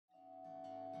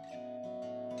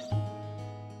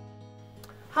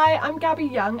Hi, I'm Gabby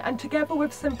Young, and together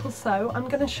with Simple Sew, I'm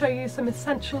going to show you some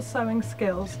essential sewing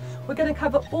skills. We're going to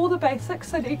cover all the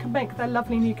basics so that you can make their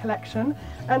lovely new collection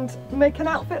and make an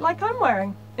outfit like I'm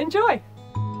wearing. Enjoy!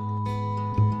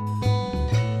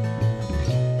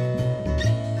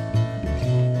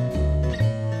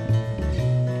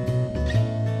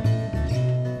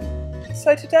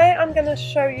 So today I'm going to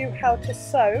show you how to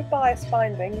sew bias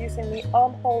binding using the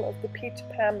armhole of the Peter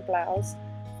Pan blouse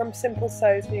from Simple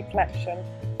Sew's new collection.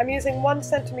 I'm using 1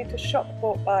 cm shop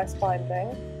bought bias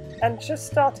binding, and just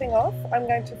starting off I'm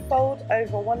going to fold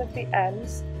over one of the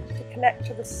ends to connect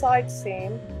to the side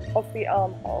seam of the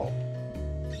armhole.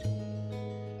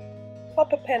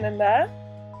 Pop a pin in there,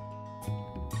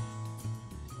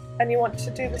 and you want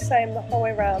to do the same the whole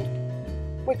way around,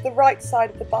 with the right side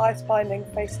of the bias binding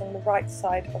facing the right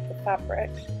side of the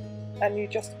fabric, and you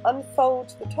just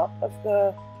unfold the top of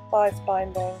the bias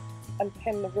binding and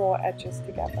pin the raw edges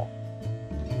together.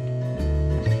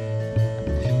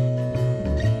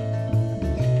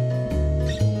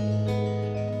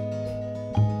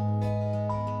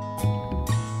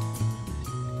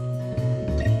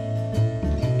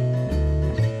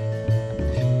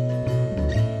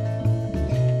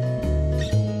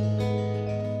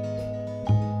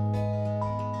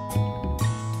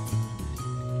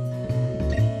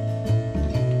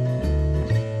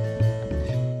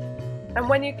 And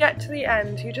when you get to the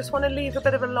end, you just want to leave a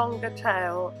bit of a longer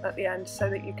tail at the end so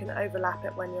that you can overlap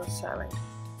it when you're sewing.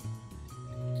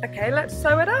 Okay, let's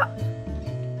sew it up.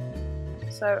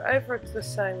 So over to the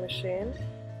sewing machine.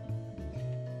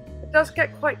 It does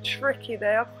get quite tricky,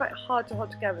 they are quite hard to hold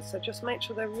together, so just make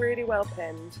sure they're really well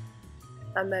pinned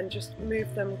and then just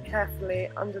move them carefully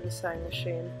under the sewing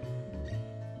machine.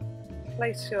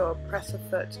 Place your presser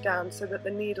foot down so that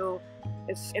the needle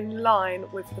is in line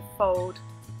with the fold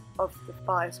of the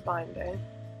bias binding.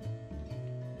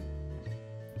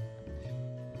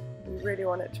 You really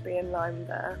want it to be in line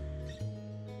there.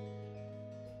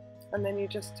 And then you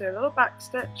just do a little back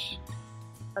stitch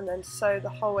and then sew the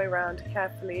whole way around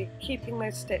carefully, keeping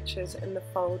those stitches in the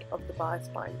fold of the bias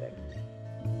binding.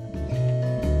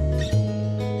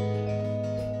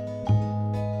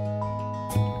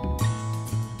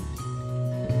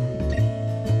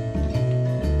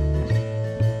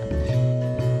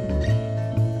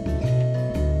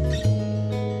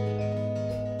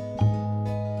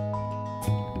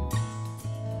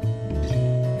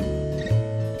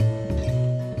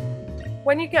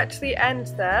 When you get to the end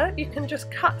there, you can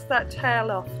just cut that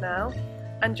tail off now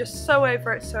and just sew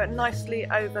over it so it nicely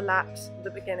overlaps the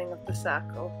beginning of the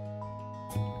circle.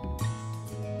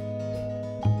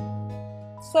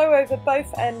 Sew over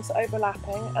both ends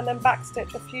overlapping and then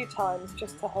backstitch a few times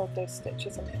just to hold those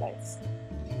stitches in place.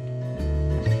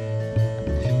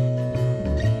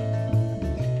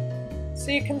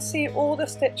 So you can see all the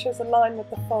stitches align with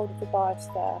the fold of the bias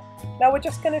there. Now we're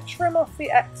just going to trim off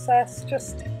the excess,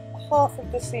 just half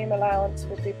of the seam allowance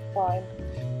would be fine.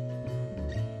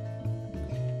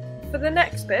 For the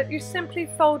next bit, you simply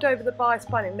fold over the bias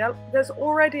binding. Now there's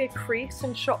already a crease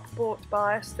in shop bought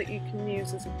bias that you can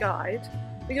use as a guide,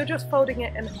 but you're just folding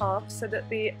it in half so that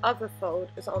the other fold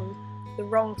is on the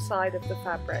wrong side of the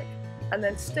fabric. And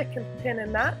then stick a pin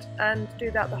in that and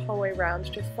do that the whole way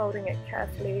around, just folding it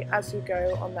carefully as you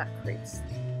go on that crease.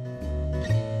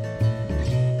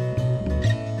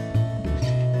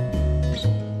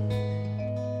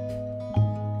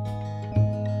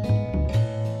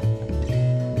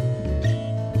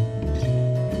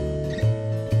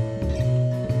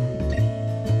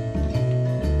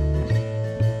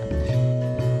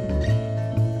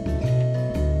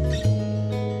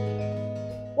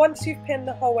 Once you've pinned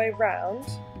the whole way round,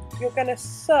 you're going to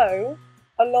sew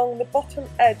along the bottom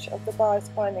edge of the bias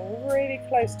binding, really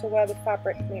close to where the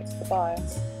fabric meets the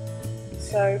bias.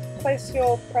 So place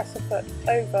your presser foot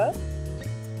over,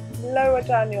 lower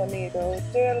down your needle,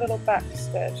 do a little back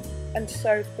stitch and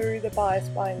sew through the bias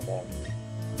binding.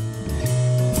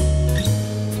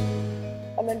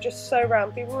 And then just sew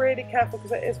around. Be really careful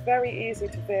because it is very easy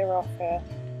to veer off here.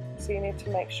 So you need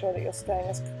to make sure that you're staying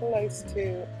as close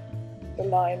to the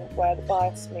line where the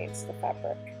bias meets the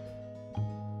fabric.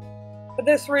 But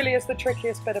this really is the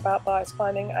trickiest bit about bias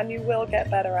binding, and you will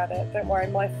get better at it. Don't worry,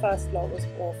 my first lot was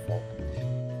awful.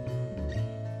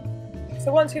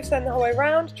 So once you've sewn the whole way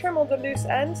around, trim all the loose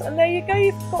ends, and there you go,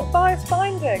 you've got bias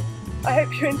binding. I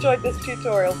hope you enjoyed this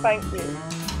tutorial, thank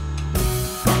you.